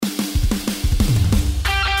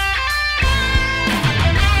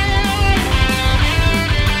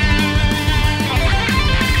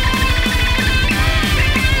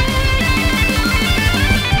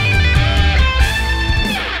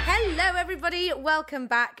everybody. Welcome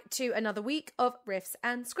back to another week of Riffs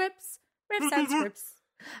and Scripts. Riffs and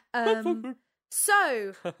Scripts.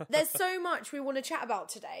 So, there's so much we want to chat about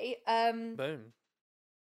today. Boom.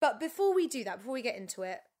 But before we do that, before we get into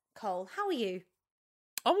it, Cole, how are you?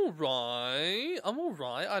 I'm all right.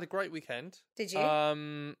 I had a great weekend. Did you?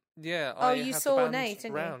 Yeah. You saw Nate,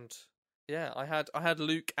 didn't you? Yeah, I had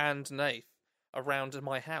Luke and Nath around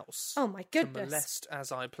my house. Oh my goodness! To molest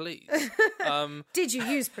as I please. Did you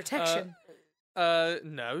use protection?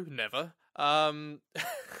 No, never.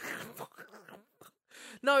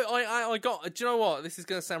 No, I got. Do you know what? This is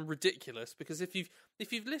going to sound ridiculous because if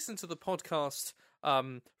you've listened to the podcast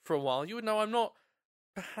for a while, you would know I'm not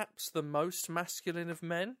perhaps the most masculine of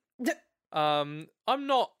men. I'm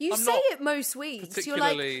not. You I'm say not it most weeks.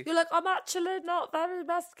 particularly... You're like, I'm actually not very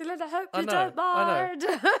masculine. I hope you don't mind.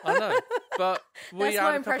 I know. But we That's had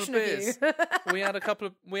my a impression couple of of beers. you. We had a couple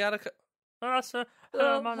of.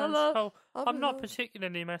 Hello, my name's hello. Cole. I'm not Hello.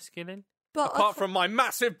 particularly masculine. But Apart from my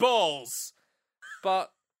massive balls,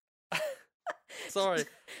 but sorry.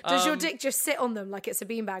 does your dick just sit on them like it's a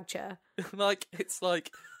beanbag chair? Like it's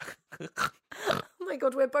like. Oh my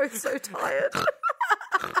god, we're both so tired.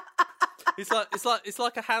 It's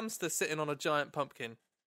like a hamster sitting on a giant pumpkin.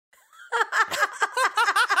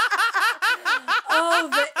 Oh,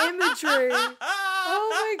 the imagery. Oh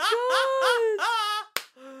my god.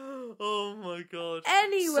 Oh my god!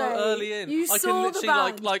 Anyway, so early in, you I saw can the literally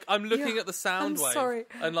band. like I'm looking Yeah, at the sound I'm wave, sorry.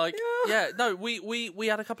 and like Yeah. no, we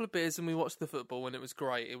had a couple of beers and we watched the football and it was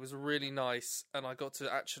great. It was really nice, and I got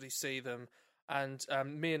to actually see them. And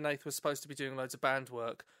me and Nath were supposed to be doing loads of band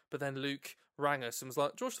work, but then Luke rang us and was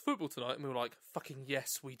like, "Do you watch the football tonight?" And we were like, "Fucking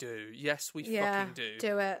yes, we do. Yes, we fucking do."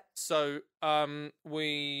 Do it. So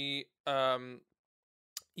we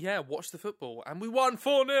watched the football and we won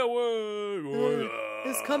 4-0.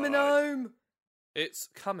 It's coming home. It's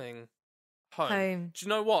coming home. Home. Do you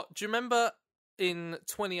know what? Do you remember in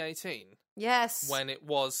 2018 Yes. when it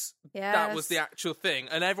was Yes. that was the actual thing,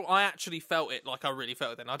 and I actually felt it. Like I really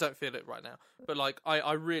felt it then. I don't feel it right now, but like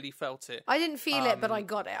I really felt it. I didn't feel it, but I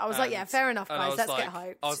got it. I was like, yeah, fair enough, and I guys. was Let's like, get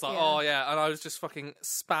hyped. I was like, oh yeah, and I was just fucking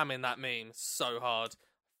spamming that meme so hard.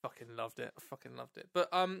 Fucking loved it. But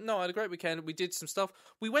no, I had a great weekend. We did some stuff.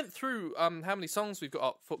 We went through how many songs we've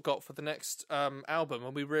got for the next album,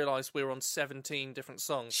 and we realised we're on 17 different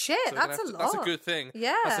songs. Shit, So we're gonna that's have a to- That's lot. a good thing.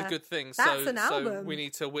 Yeah. That's a good thing. That's so, an So album. we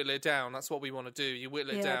need to whittle it down. That's what we want to do. You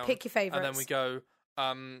whittle it down. Pick your favourites. And then we go,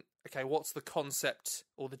 okay, what's the concept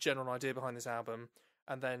or the general idea behind this album?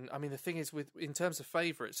 And then, I mean, the thing is, in terms of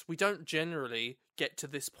favourites, we don't generally get to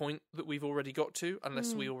this point that we've already got to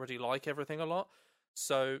unless we already like everything a lot.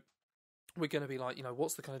 So we're going to be like,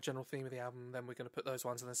 what's the kind of general theme of the album? Then we're going to put those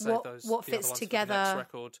ones and then save those. What the other fits ones together for the next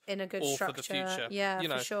record in a good or structure. for the future. Yeah,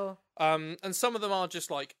 for sure. And some of them are just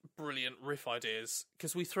like brilliant riff ideas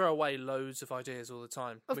because we throw away loads of ideas all the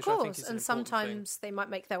time. Of which I think course, is an and important thing. sometimes they might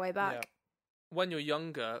make their way back. Yeah. When you're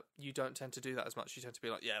younger, you don't tend to do that as much. You tend to be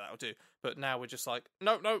like, yeah, that'll do. But now we're just like,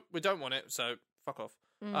 no, we don't want it, so fuck off.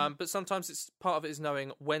 But sometimes it's part of it is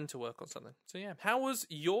knowing when to work on something. So yeah, how was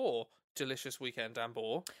your delicious weekend,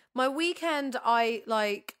 Ambor? My weekend, I'm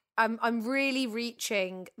really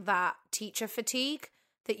reaching that teacher fatigue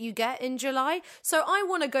that you get in July. So I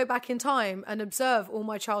want to go back in time and observe all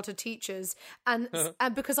my childhood teachers, and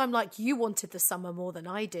because I'm like, you wanted the summer more than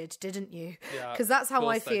I did, didn't you? Yeah, because that's how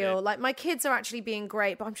I of course they feel. did. Like my kids are actually being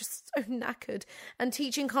great, but I'm just so knackered. And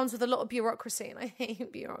teaching comes with a lot of bureaucracy, and I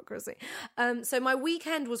hate bureaucracy. So my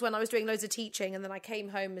weekend was when I was doing loads of teaching, and then I came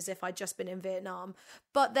home as if I'd just been in Vietnam.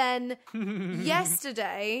 But then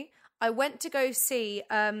yesterday, I went to go see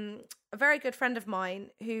a very good friend of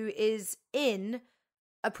mine who is in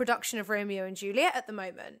a production of Romeo and Juliet at the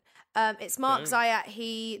moment. It's Mark Zayat.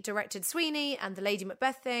 He directed Sweeney and the Lady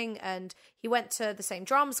Macbeth thing, and he went to the same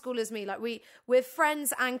drama school as me. Like we're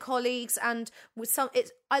friends and colleagues, and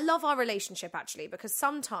I love our relationship actually, because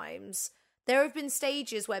sometimes there have been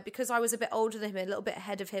stages where, because I was a bit older than him, a little bit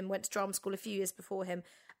ahead of him, went to drama school a few years before him,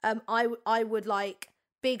 I would like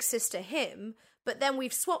big sister him. But then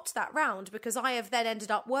we've swapped that round because I have then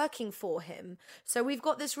ended up working for him. So we've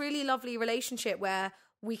got this really lovely relationship where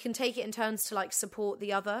we can take it in turns to like support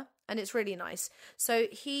the other, and it's really nice. So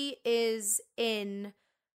he is in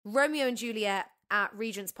Romeo and Juliet at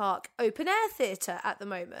Regent's Park Open Air Theatre at the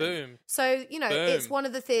moment. Boom. So, Boom. it's one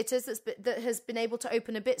of the theatres that has been able to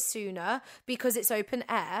open a bit sooner because it's open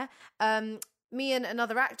air. Me and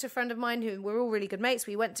another actor friend of mine, who we're all really good mates,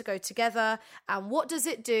 we went to go together, and what does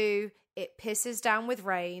it do? It pisses down with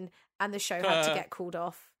rain, and the show had to get called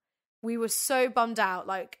off. We were so bummed out.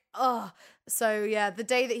 Like, So yeah, the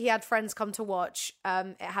day that he had friends come to watch,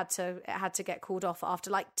 it had to get called off after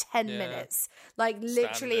like 10 minutes, like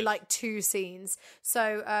literally Standard. like 2 scenes.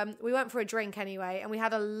 So we went for a drink anyway, and we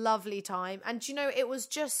had a lovely time. And you know, it was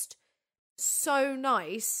just so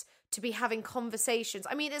nice to be having conversations.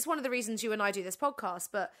 I mean, it's one of the reasons you and I do this podcast,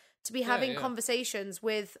 but to be having conversations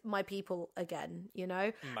with my people again, you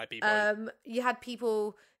know, My people. You had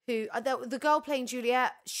people who the girl playing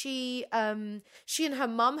Juliet, she and her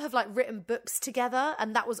mum have like written books together,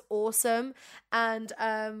 and that was awesome. And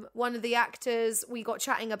one of the actors, we got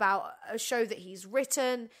chatting about a show that he's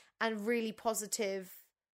written and really positive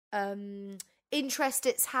interest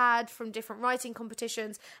it's had from different writing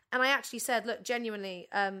competitions. And I actually said, look, genuinely,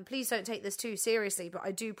 please don't take this too seriously, but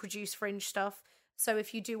I do produce fringe stuff, so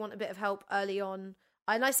if you do want a bit of help early on,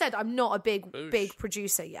 and I said I'm not a big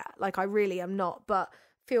producer yet, like I really am not, but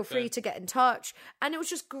feel free to get in touch. And it was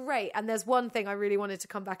just great. And there's one thing I really wanted to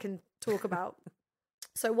come back and talk about.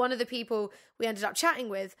 So one of the people we ended up chatting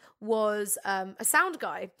with was a sound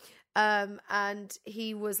guy, and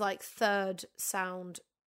he was like third sound,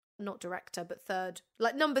 not director, but third,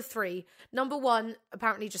 like number 3. Number 1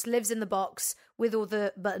 apparently just lives in the box with all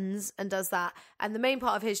the buttons and does that. And the main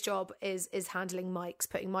part of his job is handling mics,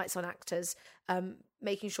 putting mics on actors,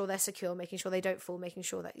 making sure they're secure, making sure they don't fall, making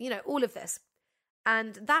sure that, you know, all of this.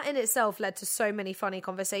 And that in itself led to so many funny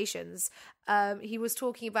conversations. He was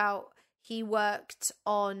talking about he worked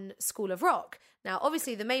on School of Rock. Now,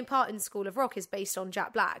 obviously, the main part in School of Rock is based on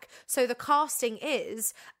Jack Black. So the casting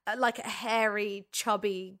is like a hairy,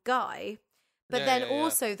 chubby guy. But then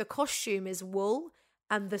also the costume is wool,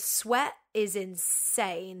 and the sweat is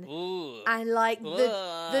insane. Ooh. And like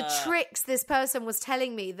the tricks this person was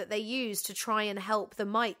telling me that they use to try and help the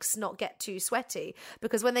mics not get too sweaty,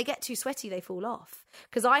 because when they get too sweaty they fall off.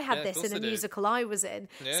 Because I had this in a musical I was in.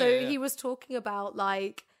 He was talking about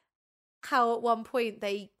like how at one point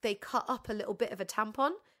they cut up a little bit of a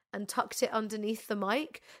tampon and tucked it underneath the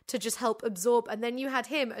mic to just help absorb. And then you had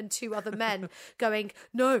him and 2 other men going,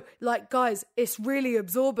 no, like, guys, it's really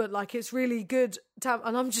absorbent. Like, it's really good.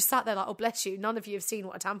 And I'm just sat there like, oh, bless you. None of you have seen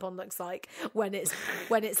what a tampon looks like when it's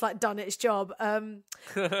like done its job. But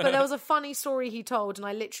there was a funny story he told, and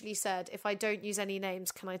I literally said, if I don't use any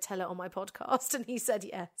names, can I tell it on my podcast? And he said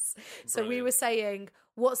yes. So we were saying,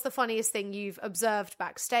 what's the funniest thing you've observed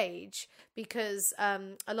backstage? Because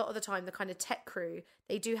a lot of the time, the kind of tech crew,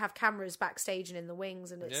 they do have cameras backstage and in the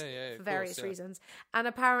wings, and it's for various reasons. And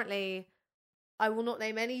apparently, I will not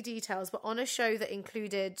name any details, but on a show that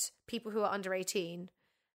included people who are under 18,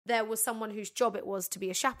 there was someone whose job it was to be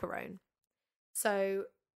a chaperone. So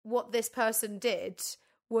what this person did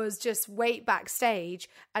was just wait backstage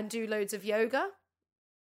and do loads of yoga.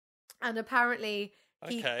 And apparently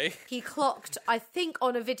he clocked, I think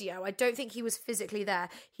on a video, I don't think he was physically there.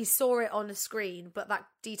 He saw it on a screen, but that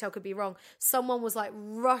detail could be wrong. Someone was like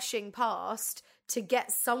rushing past to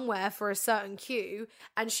get somewhere for a certain cue,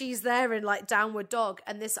 and she's there in like downward dog,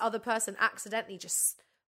 and this other person accidentally just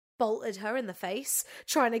bolted her in the face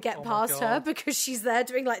trying to get past her because she's there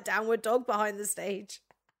doing like downward dog behind the stage.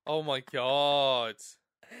 Oh my God.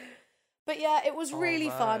 But yeah, it was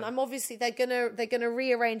really fun. I'm obviously they're gonna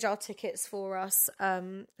rearrange our tickets for us,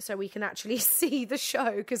 so we can actually see the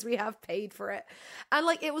show because we have paid for it. And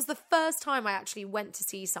like, it was the first time I actually went to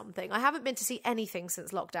see something. I haven't been to see anything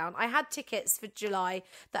since lockdown. I had tickets for July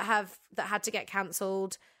that had to get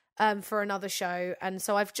cancelled for another show, and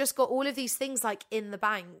so I've just got all of these things like in the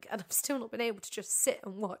bank, and I've still not been able to just sit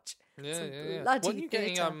and watch. Bloody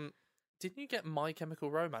theatre. Didn't you get My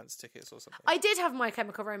Chemical Romance tickets or something? I did have My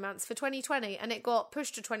Chemical Romance for 2020, and it got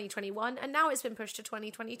pushed to 2021, and now it's been pushed to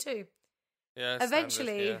 2022. Yeah.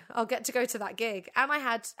 Eventually, I'll get to go to that gig. And I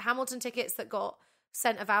had Hamilton tickets that got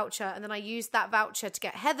sent a voucher, and then I used that voucher to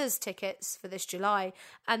get Heather's tickets for this July,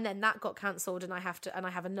 and then that got cancelled, and I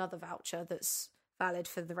have another voucher that's valid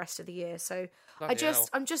for the rest of the year. So Bloody hell.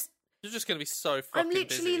 I'm just You're just going to be so fucking I'm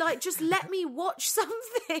literally busy. like, just let me watch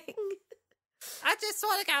something. I just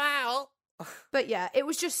want to go out. But yeah, it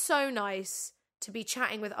was just so nice to be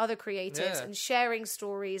chatting with other creatives and sharing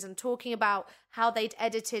stories and talking about how they'd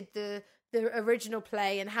edited the original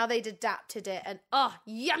play and how they'd adapted it, and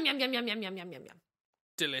yum yum yum yum yum yum yum yum yum.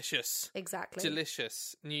 Delicious. Exactly.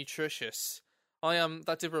 Delicious. Nutritious.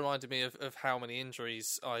 That did remind me of how many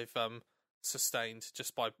injuries I've sustained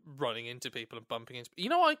just by running into people and bumping into. You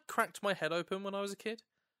know, I cracked my head open when I was a kid.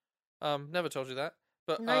 Never told you that.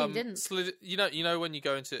 But No, you didn't. You know when you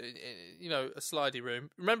go into a slidey room.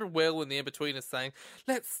 Remember Will and the in-betweeners saying,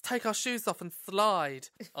 "Let's take our shoes off and slide."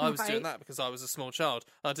 I was doing that because I was a small child.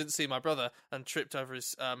 I didn't see my brother and tripped over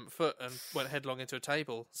his foot and went headlong into a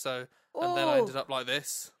table. So and then I ended up like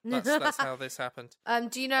this. That's how this happened.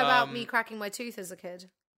 Do you know about me cracking my tooth as a kid?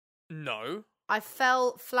 No. I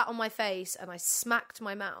fell flat on my face and I smacked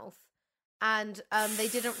my mouth, and they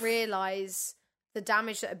didn't realise the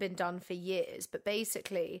damage that had been done for years. But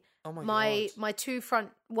basically, my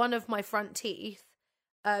one of my front teeth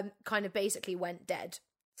kind of basically went dead.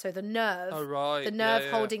 So the nerve,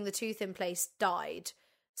 holding the tooth in place died.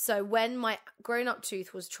 So when my grown-up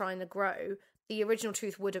tooth was trying to grow, the original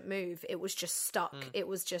tooth wouldn't move. It was just stuck. It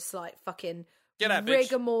was just like fucking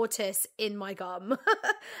rigor mortis in my gum.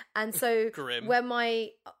 And so when my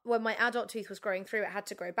adult tooth was growing through, it had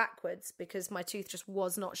to grow backwards because my tooth just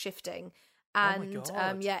was not shifting. And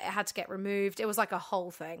it had to get removed. It was like a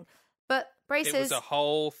whole thing. But braces. It was a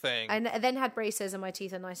whole thing. I then had braces and my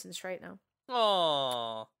teeth are nice and straight now.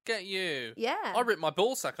 Aw, get you. Yeah. I ripped my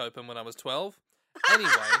ball sack open when I was 12.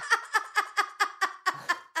 Anyway.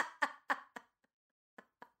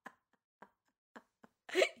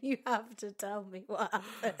 You have to tell me what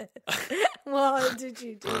happened. What did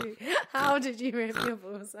you do? How did you rip your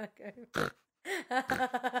ball sack open?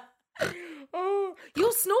 Oh,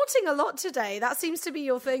 you're snorting a lot today. That seems to be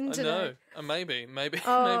your thing today. I know. Maybe it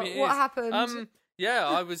is. What happened? Yeah,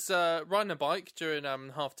 I was riding a bike during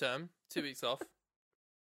half term, 2 weeks off,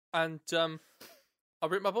 and I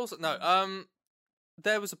ripped my balls. No,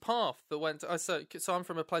 there was a path that went. So I'm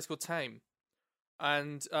from a place called Tame,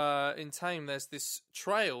 and in Tame there's this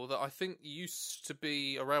trail that I think used to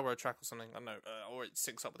be a railroad track or something. I don't know, or it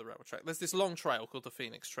syncs up with the railroad track. There's this long trail called the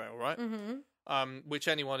Phoenix Trail, right? Mm-hmm. Which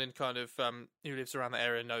anyone in kind of who lives around the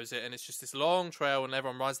area knows it, and it's just this long trail, and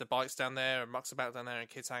everyone rides their bikes down there and mucks about down there, and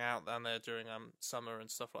kids hang out down there during summer and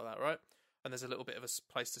stuff like that, right? And there's a little bit of a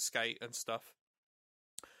place to skate and stuff.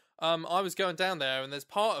 I was going down there, and there's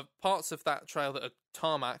parts of that trail that are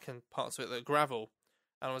tarmac and parts of it that are gravel,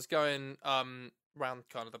 and I was going round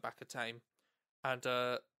kind of the back of Tame, and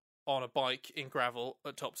on a bike in gravel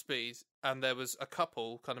at top speed, and there was a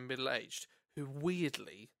couple, kind of middle-aged, who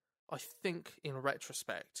weirdly, I think in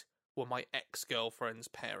retrospect, were my ex-girlfriend's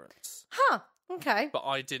parents. Huh, okay. But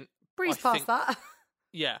I didn't... Breeze past that.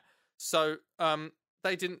 Yeah. So,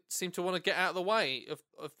 they didn't seem to want to get out of the way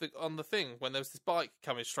on the thing when there was this bike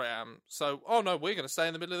coming straight at them. So, oh no, we're going to stay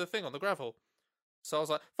in the middle of the thing on the gravel. So I was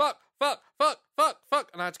like, fuck,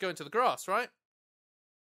 and I had to go into the grass, right?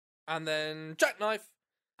 And then jackknife.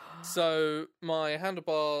 So my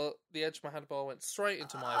handlebar, the edge of my handlebar went straight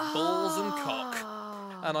into my balls and cock.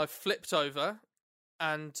 And I flipped over,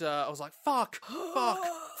 and I was like, fuck.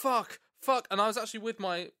 And I was actually with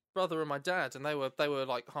my brother and my dad, and they were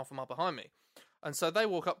like half a mile behind me. And so they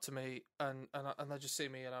walk up to me, and they just see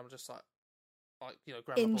me, and I'm just like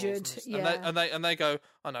grab injured, my balls, and they go,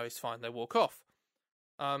 "Oh no, he's fine." They walk off.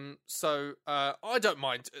 So I don't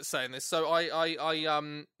mind saying this. So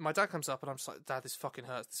I my dad comes up, and I'm just like, "Dad, this fucking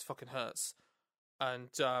hurts." And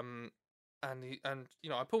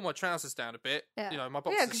I pull my trousers down a bit. Yeah. My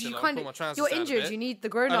boxers still on. I pull my trousers down a bit. You're injured. You need the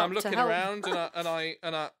grown up to help. And I'm looking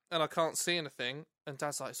around, and I can't see anything. And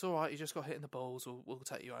Dad's like, "It's all right. You just got hit in the balls. We'll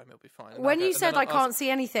take you home. It'll be fine." And when you said I can't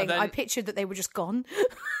see anything, I pictured that they were just gone.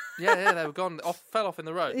 Yeah, they were gone. Fell off in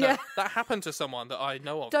the road. No, that happened to someone that I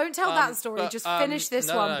know of. Don't tell that story. Just finish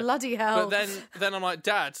this one. No. Bloody hell. But then I'm like,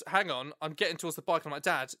 Dad, hang on. I'm getting towards the bike. I'm like,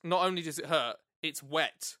 Dad, not only does it hurt, it's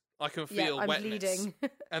wet. I can feel I'm wetness. Bleeding.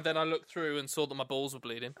 And then I looked through and saw that my balls were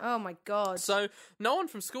bleeding. Oh my God. So no one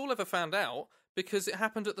from school ever found out because it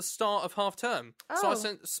happened at the start of half term. Oh. So I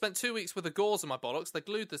spent 2 weeks with the gauze in my bollocks. They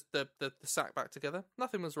glued the sack back together.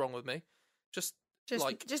 Nothing was wrong with me. Just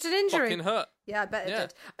an injury. Fucking hurt. Yeah, I bet it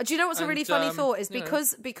did. Do you know what's a really funny thought is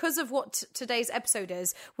because of what today's episode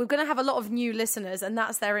is, we're going to have a lot of new listeners, and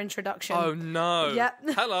that's their introduction. Oh no! Yep.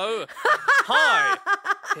 Hello. Hi.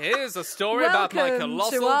 Here's a story about my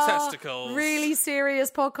colossal testicles. Really serious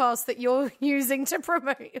podcast that you're using to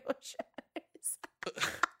promote your shows.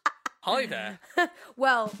 Hi there.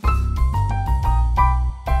 Well.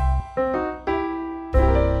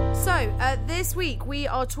 So, this week we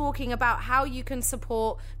are talking about how you can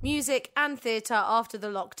support music and theatre after the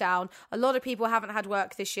lockdown. A lot of people haven't had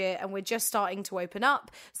work this year, and we're just starting to open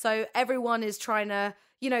up. So everyone is trying to,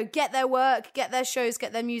 get their work, get their shows,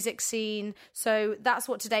 get their music seen. So that's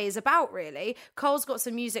what today is about, really. Cole's got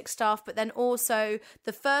some music stuff, but then also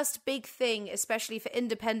the first big thing, especially for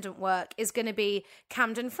independent work, is going to be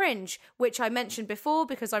Camden Fringe, which I mentioned before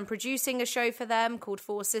because I'm producing a show for them called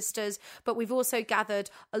Four Sisters, but we've also gathered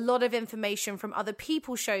a lot of information from other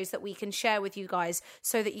people's shows that we can share with you guys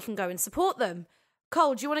so that you can go and support them.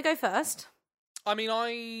 Cole, do you want to go first? I mean,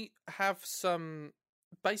 I have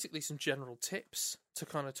basically some general tips to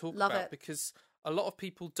kind of talk about because a lot of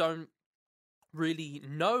people don't really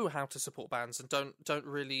know how to support bands and don't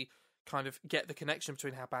really kind of get the connection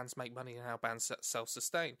between how bands make money and how bands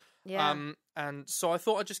self-sustain. Yeah. And so I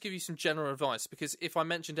thought I'd just give you some general advice because if I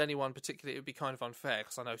mentioned anyone particularly, it would be kind of unfair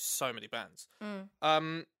because I know so many bands.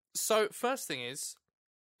 So first thing is,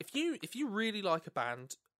 if you really like a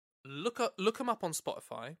band, look them up on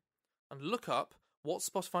Spotify and look up what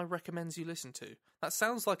Spotify recommends you listen to. That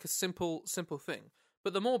sounds like a simple thing.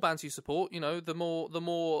 But the more bands you support, the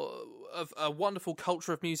more of a wonderful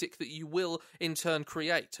culture of music that you will in turn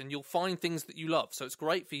create, and you'll find things that you love. So it's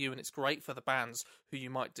great for you, and it's great for the bands who you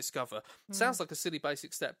might discover. Sounds like a silly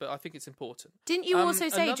basic step, but I think it's important. Didn't you also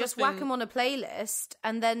say just whack them on a playlist,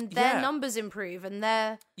 and then their numbers improve, and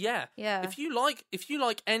their yeah. If you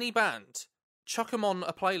like any band, chuck them on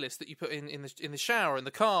a playlist that you put in the shower, in the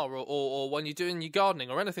car, or when you're doing your gardening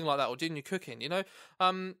or anything like that, or doing your cooking.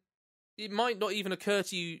 It might not even occur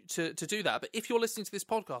to you to do that, but if you're listening to this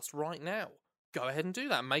podcast right now, go ahead and do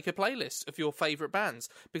that. Make a playlist of your favourite bands,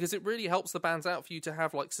 because it really helps the bands out for you to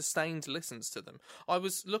have sustained listens to them. I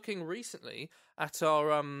was looking recently at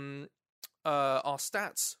our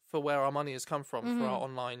stats for where our money has come from for our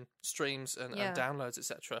online streams and downloads,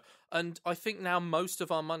 etc. And I think now most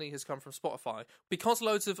of our money has come from Spotify. Because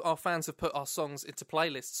loads of our fans have put our songs into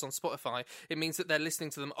playlists on Spotify, it means that they're listening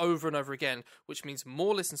to them over and over again, which means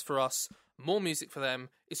more listens for us, more music for them.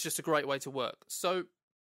 It's just a great way to work. So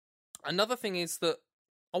another thing is that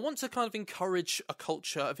I want to kind of encourage a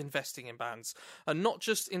culture of investing in bands, and not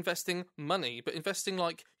just investing money, but investing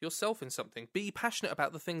yourself in something. Be passionate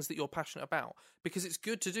about the things that you're passionate about, because it's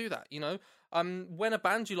good to do that. When a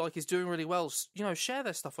band you like is doing really well, share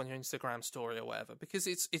their stuff on your Instagram story or whatever, because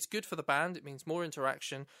it's good for the band. It means more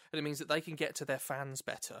interaction, and it means that they can get to their fans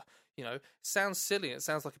better. It sounds silly, it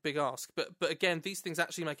sounds like a big ask, but again, these things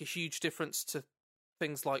actually make a huge difference to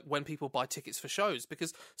things like when people buy tickets for shows,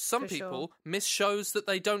 because some people miss shows that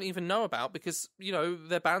they don't even know about because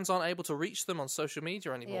their bands aren't able to reach them on social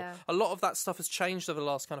media anymore. A lot of that stuff has changed over the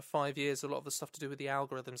last kind of 5 years. A lot of the stuff to do with the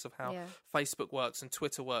algorithms of how Facebook works and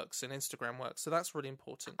Twitter works and Instagram works, so that's really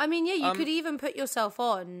important. I mean, you could even put yourself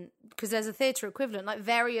on, because there's a theatre equivalent,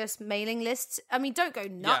 various mailing lists. I mean, don't go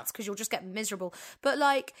nuts because you'll just get miserable, but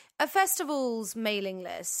a festival's mailing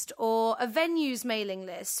list or a venue's mailing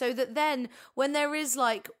list, so that then when there is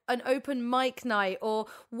an open mic night or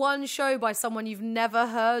one show by someone you've never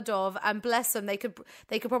heard of, and bless them, they could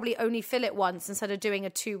probably only fill it once instead of doing a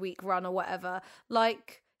 2-week run or whatever,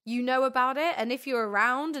 about it, and if you're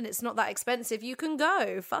around and it's not that expensive, you can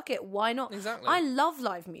go. Fuck it, why not? Exactly. I love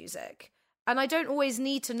live music, and I don't always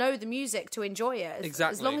need to know the music to enjoy it.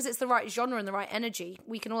 Exactly. As long as it's the right genre and the right energy,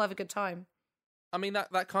 we can all have a good time. I mean,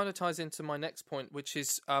 that kind of ties into my next point, which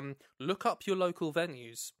is look up your local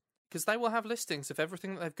venues, because they will have listings of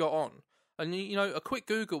everything that they've got on. And, a quick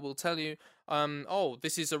Google will tell you,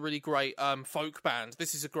 this is a really great folk band.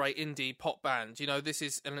 This is a great indie pop band. This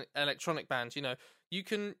is an electronic band. You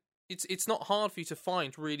can... It's not hard for you to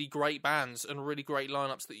find really great bands and really great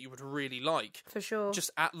lineups that you would really like. For sure.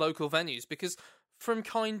 Just at local venues. Because from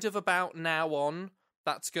kind of about now on,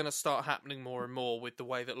 that's going to start happening more and more with the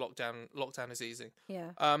way that lockdown is easing.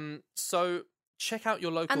 Yeah. So... check out your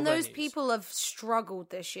local and those venues. People have struggled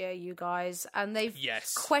this year, you guys, and they've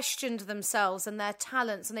questioned themselves and their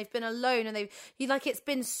talents, and they've been alone, and it's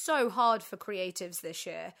been so hard for creatives this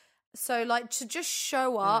year. So to just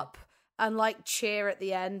show up and cheer at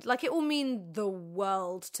the end, it will mean the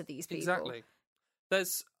world to these people. Exactly.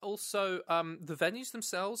 There's also the venues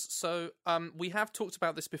themselves. So we have talked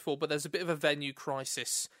about this before, but there's a bit of a venue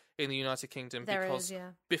crisis in the United Kingdom because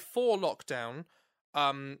before lockdown,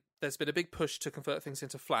 there's been a big push to convert things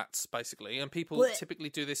into flats, basically, and people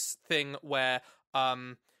typically do this thing where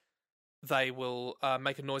they will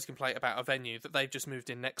make a noise complaint about a venue that they've just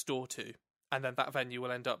moved in next door to, and then that venue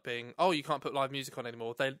will end up being, you can't put live music on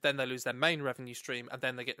anymore. Then they lose their main revenue stream, and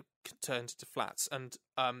then they get turned into flats. And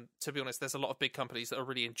to be honest, there's a lot of big companies that are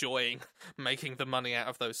really enjoying making the money out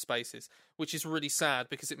of those spaces, which is really sad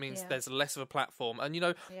because it means there's less of a platform. And,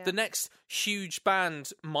 the next huge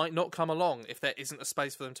band might not come along if there isn't a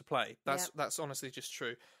space for them to play. That's honestly just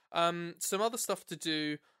true. Some other stuff to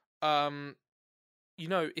do... you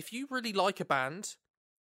know, if you really like a band,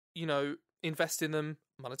 you know, invest in them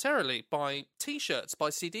monetarily, buy t-shirts, buy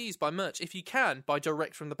CDs, buy merch. If you can, buy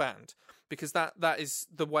direct from the band, because that is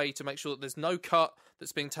the way to make sure that there's no cut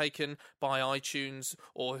that's being taken by iTunes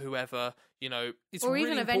or whoever. You know, it's or really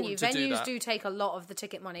even a venue. important to do Venues that. do take a lot of the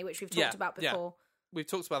ticket money, which we've talked about before. We've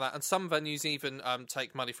talked about that, and some venues even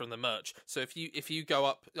take money from the merch. So if you go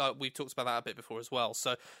up, we've talked about that a bit before as well.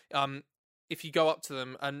 So if you go up to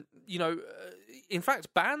them, and you know, in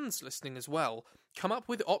fact, bands listening as well, come up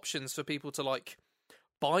with options for people to like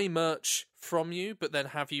buy merch from you, but then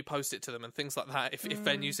have you post it to them and things like that. If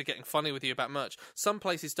venues are getting funny with you about merch, some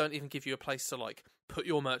places don't even give you a place to like put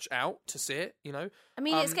your merch out to see it. You know, I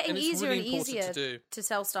mean, it's getting easier really and important easier to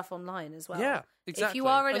sell stuff online as well. Yeah, exactly. If you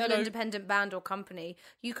are an independent band or company,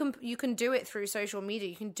 you can do it through social media.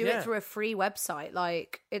 You can do it through a free website.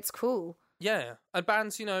 Like, it's cool. Yeah, and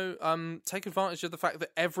bands, you know, take advantage of the fact that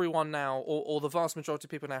everyone now, or the vast majority of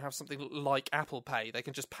people now, have something like Apple Pay. They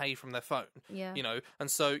can just pay from their phone, you know, and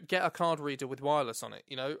so get a card reader with wireless on it,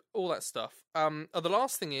 you know, all that stuff. The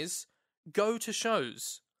last thing is, go to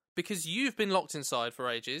shows, because you've been locked inside for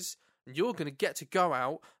ages, and you're going to get to go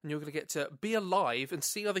out, and you're going to get to be alive and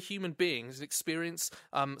see other human beings and experience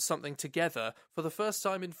something together for the first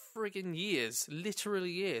time in friggin' years, literally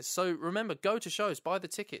years. So remember, go to shows, buy the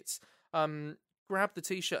tickets. Grab the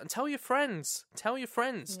t-shirt and tell your friends.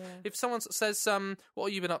 If someone says, what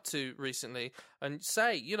have you been up to recently? And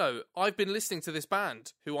say, you know, I've been listening to this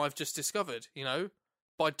band who I've just discovered, you know,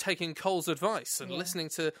 by taking Cole's advice and listening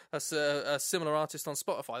to a similar artist on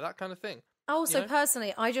Spotify, that kind of thing. Also, you know?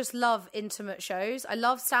 Personally, I just love intimate shows. I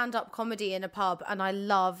love stand-up comedy in a pub, and I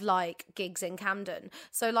love, like, gigs in Camden.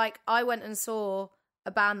 So, like, I went and saw a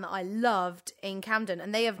band that I loved in Camden,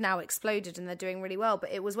 and they have now exploded and they're doing really well,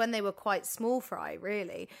 but it was when they were quite small fry,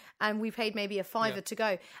 really, and we paid maybe a £5 to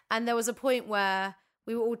go, and there was a point where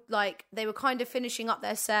we were all like, they were kind of finishing up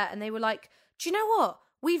their set and they were like, do you know what?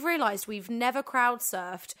 We've realised we've never crowd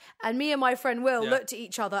surfed. And me and my friend Will looked at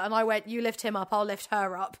each other and I went, you lift him up, I'll lift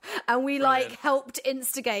her up. And we like helped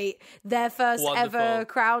instigate their first ever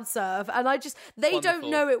crowd surf. And they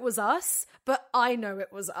don't know it was us, but I know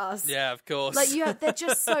it was us. Yeah, of course. Like, they're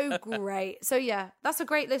just so great. So yeah, that's a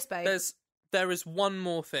great list, babe. There is one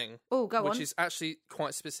more thing. Oh, go on. Which is actually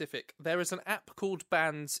quite specific. There is an app called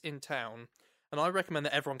Bands in Town. And I recommend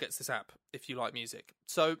that everyone gets this app if you like music.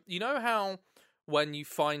 So, you know how when you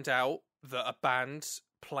find out that a band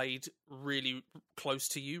played really close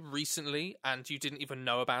to you recently and you didn't even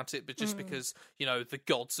know about it, but just because, you know, the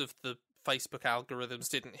gods of the Facebook algorithms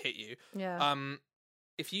didn't hit you. Yeah.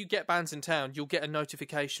 If you get Bands in Town, you'll get a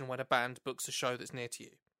notification when a band books a show that's near to you.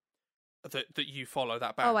 That you follow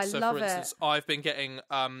that band. Oh, I love it. For instance, I've been getting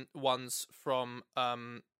ones from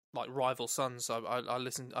like Rival Sons. I've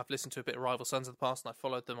listened to a bit of Rival Sons in the past, and I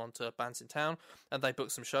followed them onto Bands in Town, and they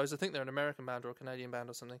booked some shows. I think they're an American band or a Canadian band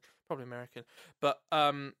or something, probably American. But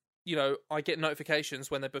you know, I get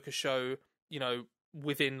notifications when they book a show, you know,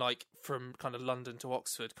 within like from kind of London to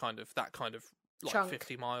Oxford, kind of that kind of like chunk.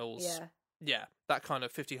 50 miles. Yeah. Yeah, that kind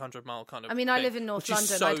of 50, 100 mile kind of. I mean, I live in North London.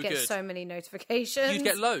 So I'd get good. so many notifications. You'd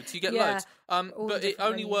get loads. You get loads. But it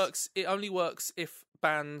only venues. works. It only works if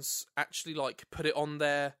bands actually like put it on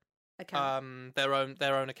their account. Their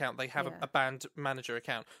own account. They have a band manager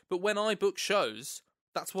account. But when I book shows,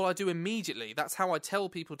 that's what I do immediately. That's how I tell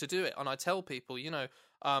people to do it. And I tell people, you know,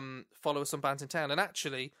 follow us on Bands in Town. And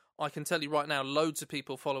actually, I can tell you right now, loads of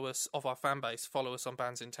people follow us, of our fan base, follow us on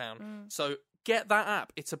Bands in Town. So get that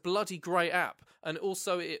app. It's a bloody great app. And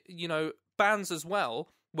also, you know, bands as well.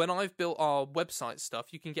 When I've built our website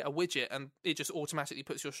stuff, you can get a widget and it just automatically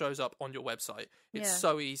puts your shows up on your website. It's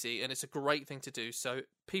so easy and it's a great thing to do. So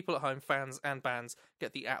people at home, fans and bands,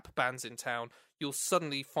 get the app Bands in Town. You'll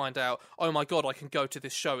suddenly find out, oh my God, I can go to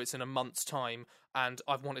this show. It's in a month's time and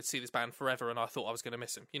I've wanted to see this band forever and I thought I was going to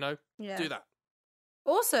miss them. You know? Yeah. Do that.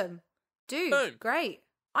 Awesome. Dude, Boom. Great.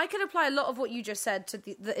 I could apply a lot of what you just said to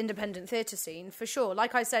the independent theatre scene, for sure.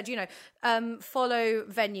 Like I said, you know, follow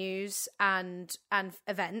venues and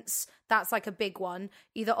events. That's like a big one,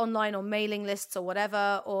 either online or mailing lists or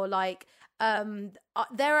whatever. Or like,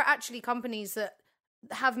 there are actually companies that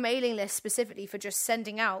have mailing lists specifically for just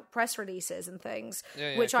sending out press releases and things,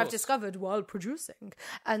 which I've discovered while producing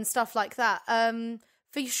and stuff like that.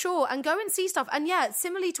 For sure, and go and see stuff. And yeah,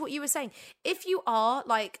 similarly to what you were saying, if you are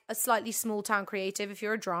like a slightly small town creative, if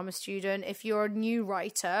you're a drama student, if you're a new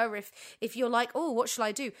writer, if you're like, oh, what shall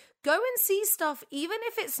I do? Go and see stuff, even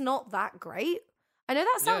if it's not that great. I know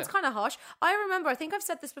that sounds kind of harsh. I remember, I think I've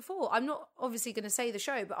said this before, I'm not obviously going to say the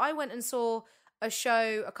show, but I went and saw a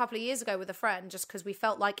show a couple of years ago with a friend just because we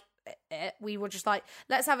felt like it. We were just like,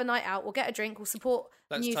 let's have a night out. We'll get a drink. We'll support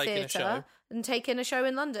Let's new take in a show. theatre and take in a show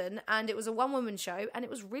in London. And it was a one-woman show, and it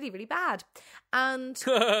was really, really bad. And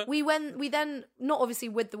we then, not obviously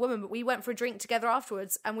with the woman, but we went for a drink together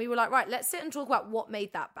afterwards, and we were like, right, let's sit and talk about what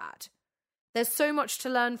made that bad. There's so much to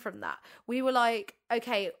learn from that. We were like,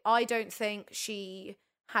 okay, I don't think she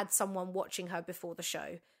had someone watching her before the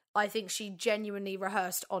show. I think she genuinely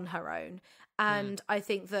rehearsed on her own. And I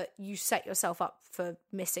think that you set yourself up for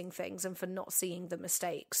missing things and for not seeing the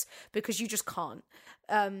mistakes because you just can't.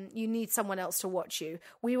 You need someone else to watch you.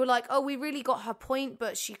 We were like, oh, we really got her point,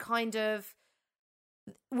 but she kind of...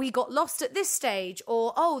 We got lost at this stage.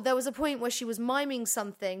 Or, oh, there was a point where she was miming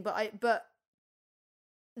something, but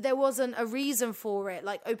there wasn't a reason for it,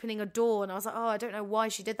 like opening a door, and I was like, oh, I don't know why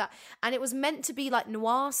she did that. And it was meant to be like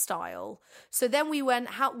noir style. So then we went,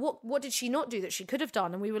 what did she not do that she could have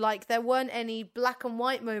done? And we were like, there weren't any black and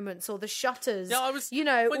white moments or the shutters. Yeah, I was, when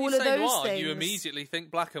all you of say those noir, things. You immediately think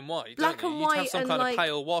black and white. Black don't and you? You'd white have some and kind like, of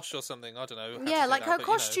pale wash or something. I don't know. Yeah, like her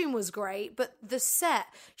costume was great, but the set,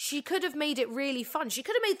 she could have made it really fun. She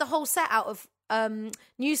could have made the whole set out of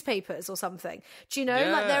newspapers or something. Do you know?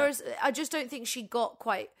 Yeah. Like I just don't think she got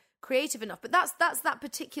quite creative enough. But that's that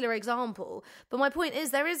particular example. But my point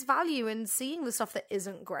is, there is value in seeing the stuff that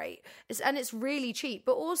isn't great, and it's really cheap.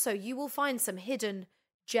 But also, you will find some hidden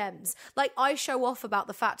gems. Like, I show off about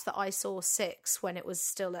the fact that I saw Six when it was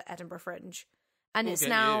still at Edinburgh Fringe. And it's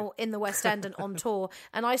now in the West End and on tour.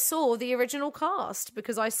 And I saw the original cast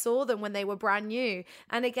because I saw them when they were brand new.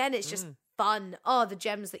 And again, it's just fun. Oh, the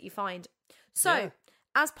gems that you find. So,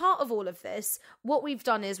 as part of all of this, what we've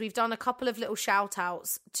done is we've done a couple of little shout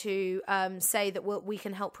outs to say that we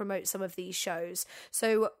can help promote some of these shows.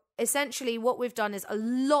 So essentially what we've done is a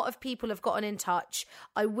lot of people have gotten in touch.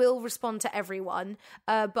 I will respond to everyone,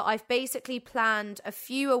 but I've basically planned a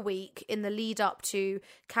few a week in the lead up to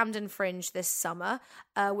Camden Fringe this summer,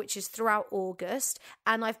 which is throughout August.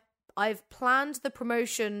 And I've planned the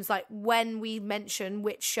promotions, like when we mention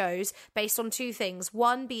which shows, based on two things.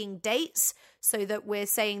 One being dates, so that we're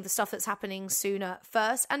saying the stuff that's happening sooner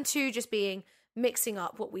first, and two, just being mixing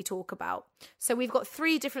up what we talk about. So we've got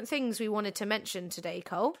 3 different things we wanted to mention today,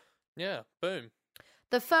 Cole. Yeah, boom.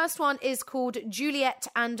 The first one is called Juliet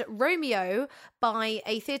and Romeo by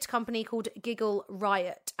a theatre company called Giggle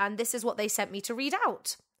Riot, and this is what they sent me to read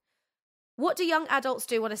out. What do young adults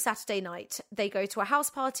do on a Saturday night? They go to a house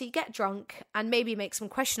party, get drunk, and maybe make some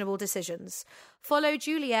questionable decisions. Follow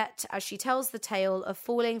Juliet as she tells the tale of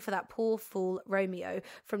falling for that poor fool Romeo,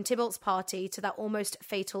 from Tybalt's party to that almost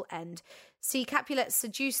fatal end. See Capulet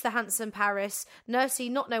seduce the handsome Paris, Nursey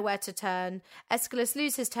not know where to turn, Aeschylus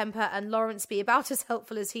lose his temper, and Lawrence be about as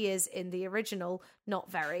helpful as he is in the original, not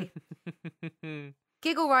very.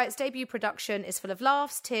 Giggle Riot's debut production is full of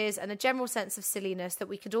laughs, tears, and a general sense of silliness that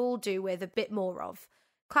we could all do with a bit more of.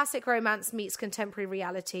 Classic romance meets contemporary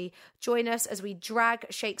reality. Join us as we drag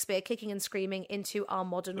Shakespeare kicking and screaming into our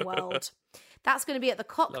modern world. That's going to be at the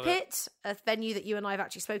Cockpit, a venue that you and I have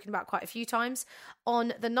actually spoken about quite a few times,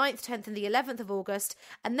 on the 9th, 10th and the 11th of August.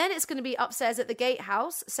 And then it's going to be upstairs at the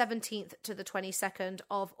Gatehouse, 17th to the 22nd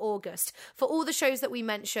of August. For all the shows that we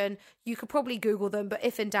mention, you could probably Google them, but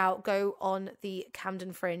if in doubt, go on the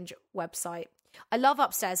Camden Fringe website. I love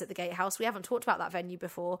upstairs at the Gatehouse. We haven't talked about that venue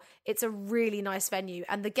before. It's a really nice venue.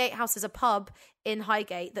 And the Gatehouse is a pub in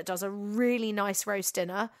Highgate that does a really nice roast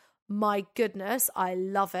dinner. My goodness, I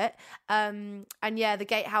love it. And yeah, the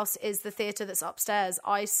Gatehouse is the theatre that's upstairs.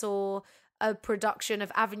 I saw a production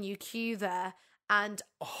of Avenue Q there, and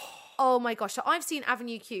oh my gosh, so I've seen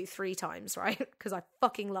Avenue Q 3 times, right? Because I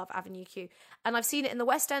fucking love Avenue Q. And I've seen it in the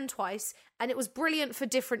West End twice, and it was brilliant for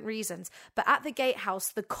different reasons. But at the Gatehouse,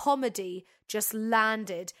 the comedy just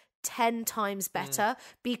landed 10 times better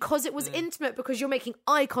because it was intimate, because you're making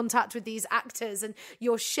eye contact with these actors and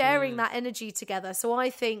you're sharing that energy together. So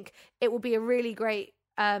I think it will be a really great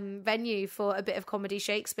venue for a bit of comedy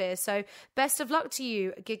Shakespeare. So best of luck to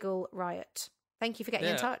you, Giggle Riot. Thank you for getting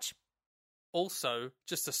in touch. Also,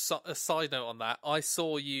 just a side note on that, I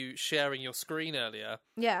saw you sharing your screen earlier.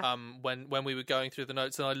 Yeah. When we were going through the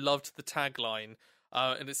notes, and I loved the tagline.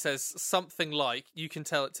 And it says something like, you can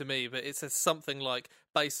tell it to me, but it says something like,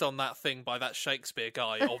 based on that thing by that Shakespeare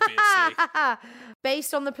guy, obviously.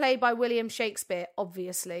 Based on the play by William Shakespeare,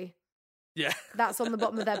 obviously. Yeah. That's on the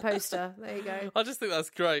bottom of their poster. There you go. I just think that's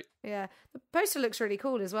great. Yeah. The poster looks really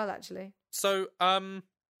cool as well, actually. So,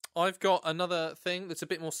 I've got another thing that's a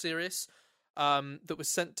bit more serious, that was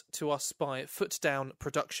sent to us by Foot Down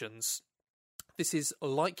Productions. This is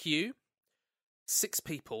Like You, 6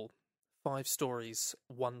 people, 5 stories,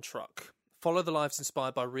 1 truck. Follow the lives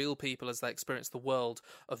inspired by real people as they experience the world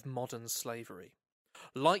of modern slavery.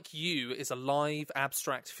 Like You is a live,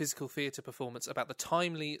 abstract physical theatre performance about the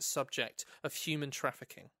timely subject of human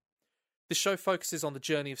trafficking. The show focuses on the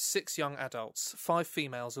journey of 6 young adults, 5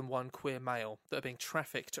 females and 1 queer male, that are being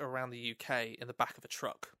trafficked around the UK in the back of a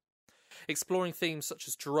truck. Exploring themes such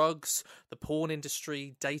as drugs, the porn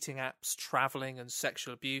industry, dating apps, travelling and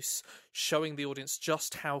sexual abuse, showing the audience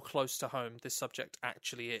just how close to home this subject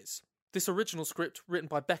actually is. This original script, written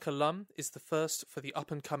by Becca Lum, is the first for the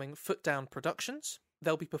up-and-coming Foot Down Productions.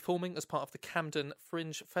 They'll be performing as part of the Camden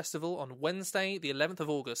Fringe Festival on Wednesday, the 11th of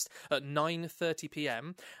August at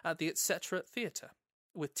 9:30pm at the Etc. Theatre,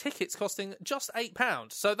 with tickets costing just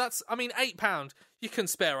 £8. So that's, I mean, £8. You can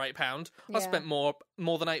spare £8. Yeah. I spent more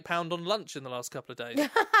than £8 on lunch in the last couple of days.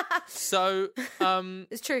 So,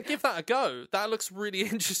 it's true. Give that a go. That looks really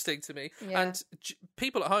interesting to me. Yeah. And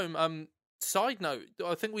people at home, side note,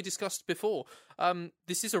 I think we discussed before,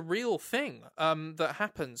 this is a real thing that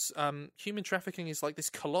happens. Human trafficking is like this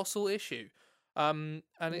colossal issue.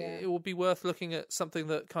 It will be worth looking at something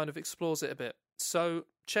that kind of explores it a bit. So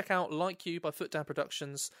check out Like You by Foot Down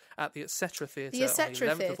Productions at the Etc. Theatre on the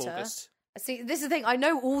 11th of August. See, this is the thing. I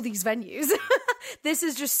know all these venues. This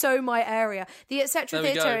is just so my area. The Etc.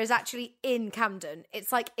 Theatre is actually in Camden.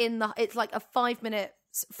 It's like it's like a 5 minute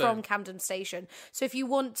from Camden Station. So if you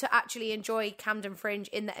want to actually enjoy Camden Fringe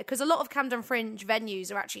in there, because a lot of Camden Fringe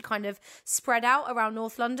venues are actually kind of spread out around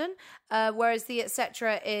North London, whereas the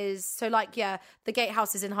Etc. is, so like, yeah, the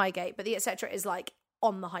Gatehouse is in Highgate, but the Etc. is like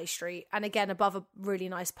on the high street, and again above a really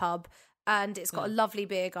nice pub, and it's got a lovely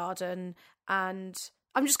beer garden. And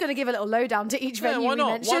I'm just going to give a little lowdown to each venue we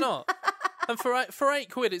mentioned. Why not? And for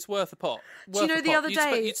 £8, it's worth a pot. Do you know the other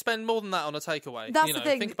day... You'd spend more than that on a takeaway. That's the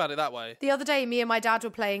thing. Think about it that way. The other day, me and my dad were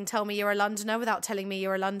playing Tell Me You're a Londoner without telling me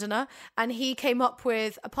you're a Londoner. And he came up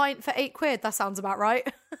with a pint for £8. That sounds about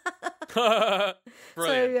right. Brilliant.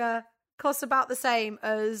 So, yeah, costs about the same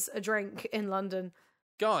as a drink in London.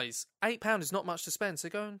 Guys, £8 is not much to spend, so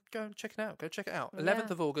go and check it out. Go check it out. 11th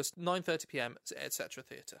of August, 9:30pm, Etc.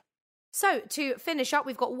 Theatre. So, to finish up,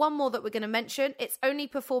 we've got one more that we're going to mention. It's only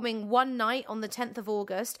performing one night on the 10th of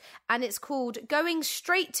August, and it's called Going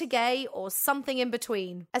Straight to Gay or Something in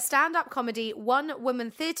Between. A stand-up comedy,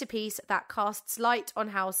 one-woman theatre piece that casts light on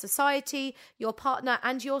how society, your partner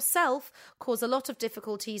and yourself cause a lot of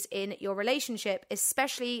difficulties in your relationship,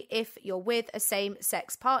 especially if you're with a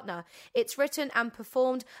same-sex partner. It's written and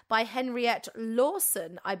performed by Henriette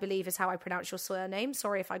Lawson, I believe is how I pronounce your surname.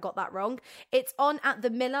 Sorry if I got that wrong. It's on at the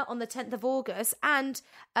Miller on the 10th of August, and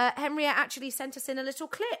Henriette actually sent us in a little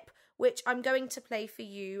clip, which I'm going to play for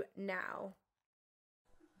you now.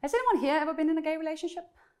 Has anyone here ever been in a gay relationship?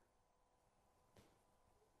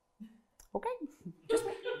 Okay, just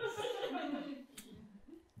me.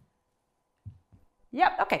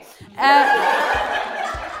 Yep, okay.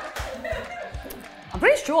 I'm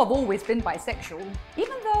pretty sure I've always been bisexual,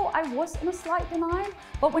 even though I was in a slight denial.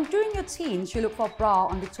 But when during your teens you look for a bra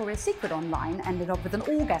on Victoria's Secret online and ended up with an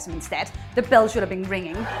orgasm instead, the bell should have been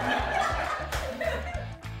ringing.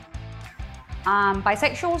 I'm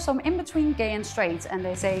bisexual, so I'm in between gay and straight, and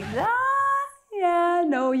they say, yeah,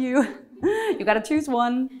 no, you gotta choose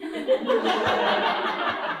one.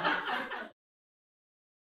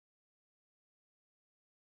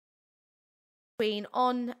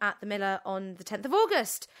 On at the Miller on the 10th of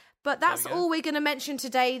August. But that's all we're going to mention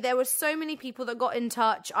today. There were so many people that got in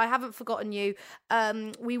touch. I haven't forgotten you.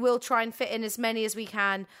 We will try and fit in as many as we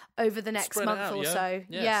can over the next month or so.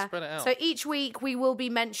 Yeah, spread it out. So each week we will be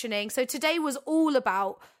mentioning. So today was all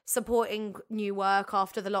about supporting new work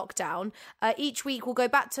after the lockdown. Each week we'll go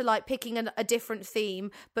back to like picking a different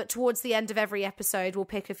theme, but towards the end of every episode we'll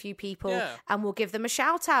pick a few people and we'll give them a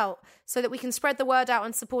shout out so that we can spread the word out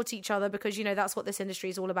and support each other, because you know that's what this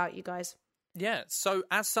industry is all about, you guys. Yeah, so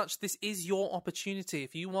as such, this is your opportunity.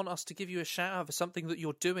 If you want us to give you a shout out for something that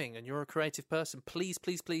you're doing and you're a creative person, please,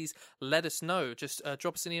 please, please let us know. Just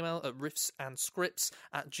drop us an email at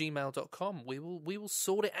riffsandscripts@gmail.com. We will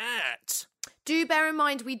sort it out. Do bear in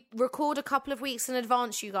mind we record a couple of weeks in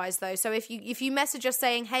advance, you guys, though. So if you message us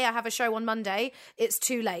saying, hey, I have a show on Monday, it's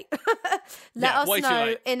too late. Let us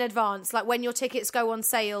know in advance. Like when your tickets go on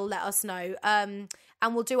sale, let us know. And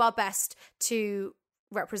we'll do our best to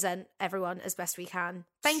represent everyone as best we can.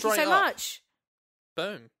 Thank you so much.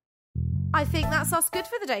 Boom. I think that's us good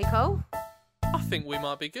for the day, Cole. I think we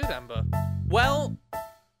might be good, Amber. Well,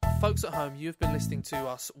 folks at home, you've been listening to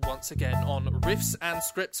us once again on Riffs and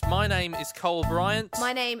Scripts. My name is Cole Bryant.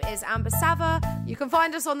 My name is Amber Sava. You can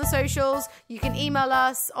find us on the socials. You can email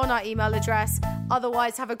us on our email address.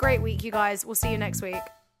 Otherwise, have a great week, you guys. We'll see you next week.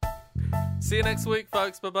 See you next week,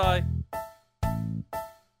 folks. Bye-bye.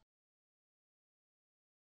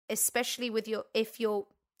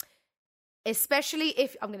 especially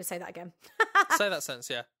if I'm going to say that again. Say that sentence,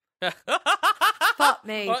 yeah. Fuck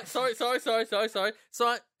me. Right, sorry. Sorry,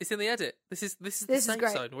 it's in the edit. This is the safe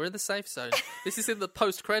great. zone. We're in the safe zone. This is in the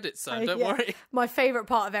post-credits zone. Don't Yeah. worry. My favourite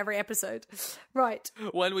part of every episode. Right.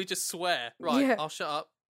 When we just swear. Right, Yeah. I'll shut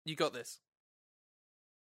up. You got this.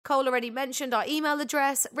 Cole already mentioned our email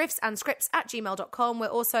address, riffsandscripts@gmail.com. We're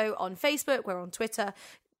also on Facebook. We're on Twitter.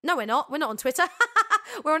 No, we're not. We're not on Twitter.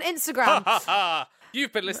 We're on Instagram.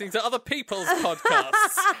 You've been listening to other people's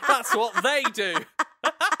podcasts. That's what they do.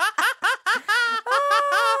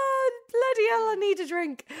 Oh, bloody hell, I need a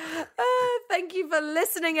drink. Thank you for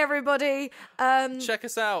listening, everybody. Check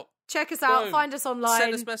us out. Check us out. Boom. Find us online.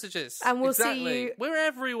 Send us messages. And we'll exactly. see you. We're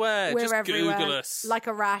everywhere. We're Just everywhere. Google us. Like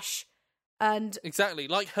a rash. And Exactly.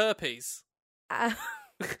 Like herpes. uh,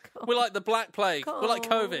 We're like the Black Plague. We're like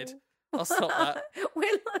COVID. I'll stop that.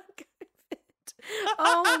 we're like COVID.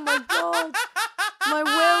 Oh my God. My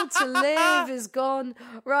will to live is gone.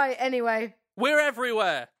 Right, anyway. We're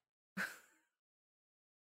everywhere.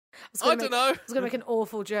 I don't know. I was going to make an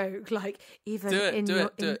awful joke, like even Do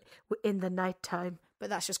it. in the nighttime, but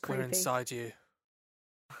that's just creepy. We're inside you.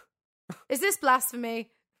 Is this blasphemy?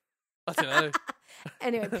 I don't know.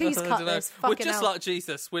 Anyway, please I cut don't know. this. We're Fucking just hell. like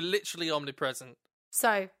Jesus. We're literally omnipresent.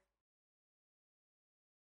 So,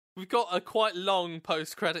 We've got a quite long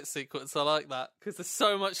post-credit sequence. I like that because there's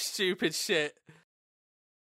so much stupid shit.